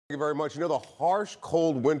Thank you very much. You know, the harsh,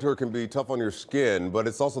 cold winter can be tough on your skin, but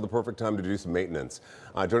it's also the perfect time to do some maintenance.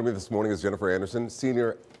 Joining me this morning is Jennifer Anderson,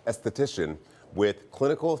 senior esthetician with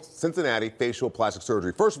clinical Cincinnati Facial Plastic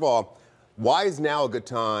Surgery. First of all, why is now a good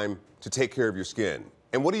time to take care of your skin?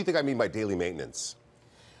 And what do you think I mean by daily maintenance?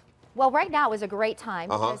 Well, right now is a great time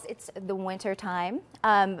because it's the winter time.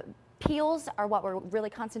 Peels are what we're really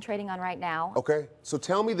concentrating on right now. Okay, so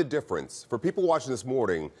tell me the difference. For people watching this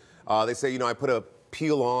morning, they say, you know, I put a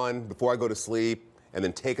peel on before I go to sleep and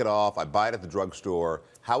then take it off. I buy it at the drugstore.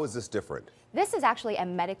 How is this different? This is actually a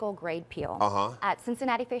medical grade peel. At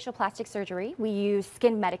Cincinnati Facial Plastic Surgery, we use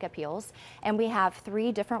Skin Medica peels, and we have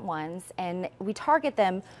 3 different ones, and we target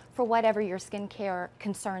them for whatever your skincare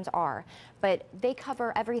concerns are. But they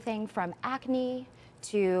cover everything from acne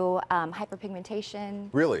to hyperpigmentation.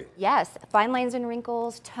 Really? Yes, fine lines and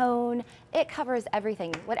wrinkles, tone, it covers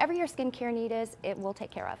everything. Whatever your skincare need is, it will take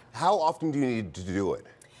care of. How often do you need to do it?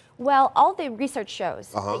 Well, all the research shows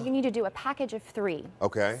that you need to do a package of 3.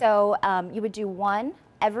 Okay. So you would do one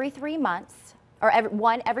every 3 months, or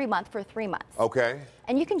one every month for 3 months. Okay.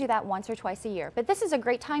 And you can do that once or twice a year. But this is a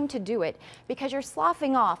great time to do it because you're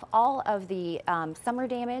sloughing off all of the summer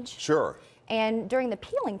damage. Sure. And during the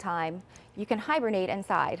peeling time, you can hibernate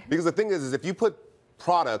inside. Because the thing is if you put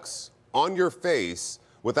products on your face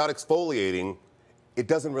without exfoliating, it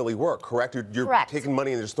doesn't really work, correct? You're Correct. taking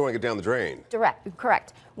money and just throwing it down the drain.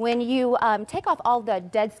 Correct. When you take off all the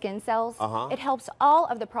dead skin cells, it helps all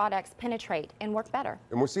of the products penetrate and work better.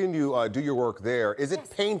 And we're seeing you do your work there. Is it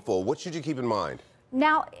painful? What should you keep in mind?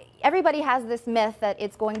 Now, everybody has this myth that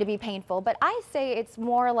it's going to be painful, but I say it's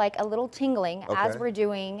more like a little tingling as we're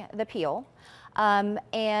doing the peel. And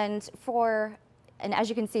as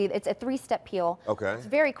you can see, it's a 3-step peel. Okay. It's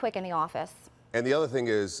very quick in the office. And the other thing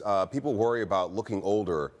is, people worry about looking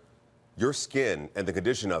older. Your skin and the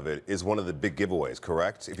condition of it is one of the big giveaways,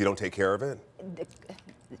 correct? If you don't take care of it?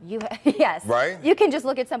 Yes. Right? You can just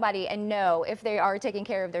look at somebody and know if they are taking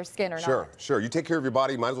care of their skin or not. Sure. You take care of your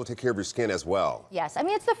body, you might as well take care of your skin as well. Yes. I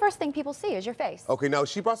mean, it's the first thing people see is your face. Okay, now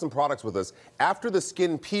she brought some products with us. After the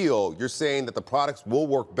skin peel, you're saying that the products will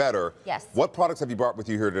work better. Yes. What products have you brought with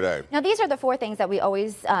you here today? Now, these are the 4 things that we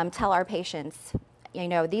always tell our patients. You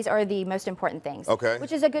know, these are the most important things. Okay.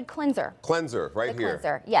 Which is a good cleanser. Cleanser, right here.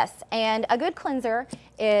 Cleanser, yes. And a good cleanser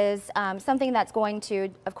is something that's going to,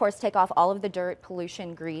 of course, take off all of the dirt,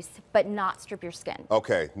 pollution, grease, but not strip your skin.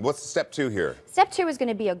 Okay. What's step 2 here? Step 2 is going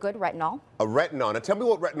to be a good retinol. A retinol. Now tell me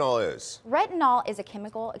what retinol is. Retinol is a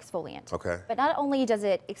chemical exfoliant. Okay. But not only does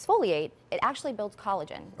it exfoliate, it actually builds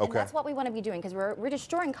collagen. Okay. And that's what we want to be doing because we're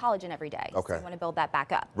destroying collagen every day. Okay. So we want to build that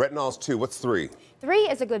back up. Retinol's 2. What's 3? 3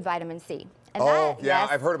 is a good vitamin C. And yeah, yes,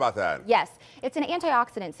 I've heard about that. Yes, it's an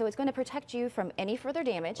antioxidant, so it's going to protect you from any further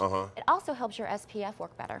damage. It also helps your SPF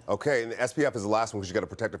work better. Okay, and the SPF is the last one because you got to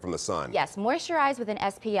protect it from the sun. Yes, moisturize with an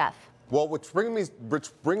SPF. Well, which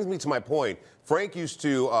brings me to my point. Frank used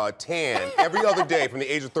to tan every other day from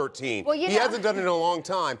the age of 13. Well, he hasn't done it in a long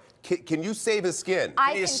time. Can you save his skin?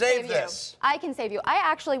 I can save this? I can save you. I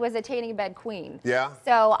actually was a tanning bed queen. Yeah?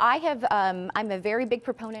 So I have, I'm a very big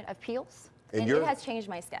proponent of peels. And it has changed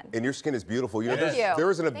my skin. And your skin is beautiful. You know, Thank you.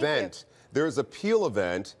 there is an event. There is a peel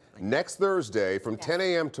event next Thursday from 10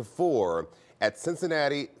 a.m. to 4 at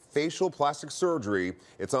Cincinnati Facial Plastic Surgery.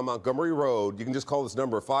 It's on Montgomery Road. You can just call this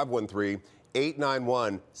number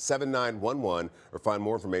 513-891-7911 or find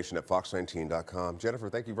more information at fox19.com. Jennifer,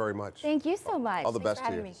 thank you very much. Thank you so much. All the Thanks best for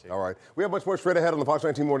to you. having me. All right. We have much more straight ahead on the Fox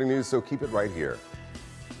 19 Morning News, so keep it right here.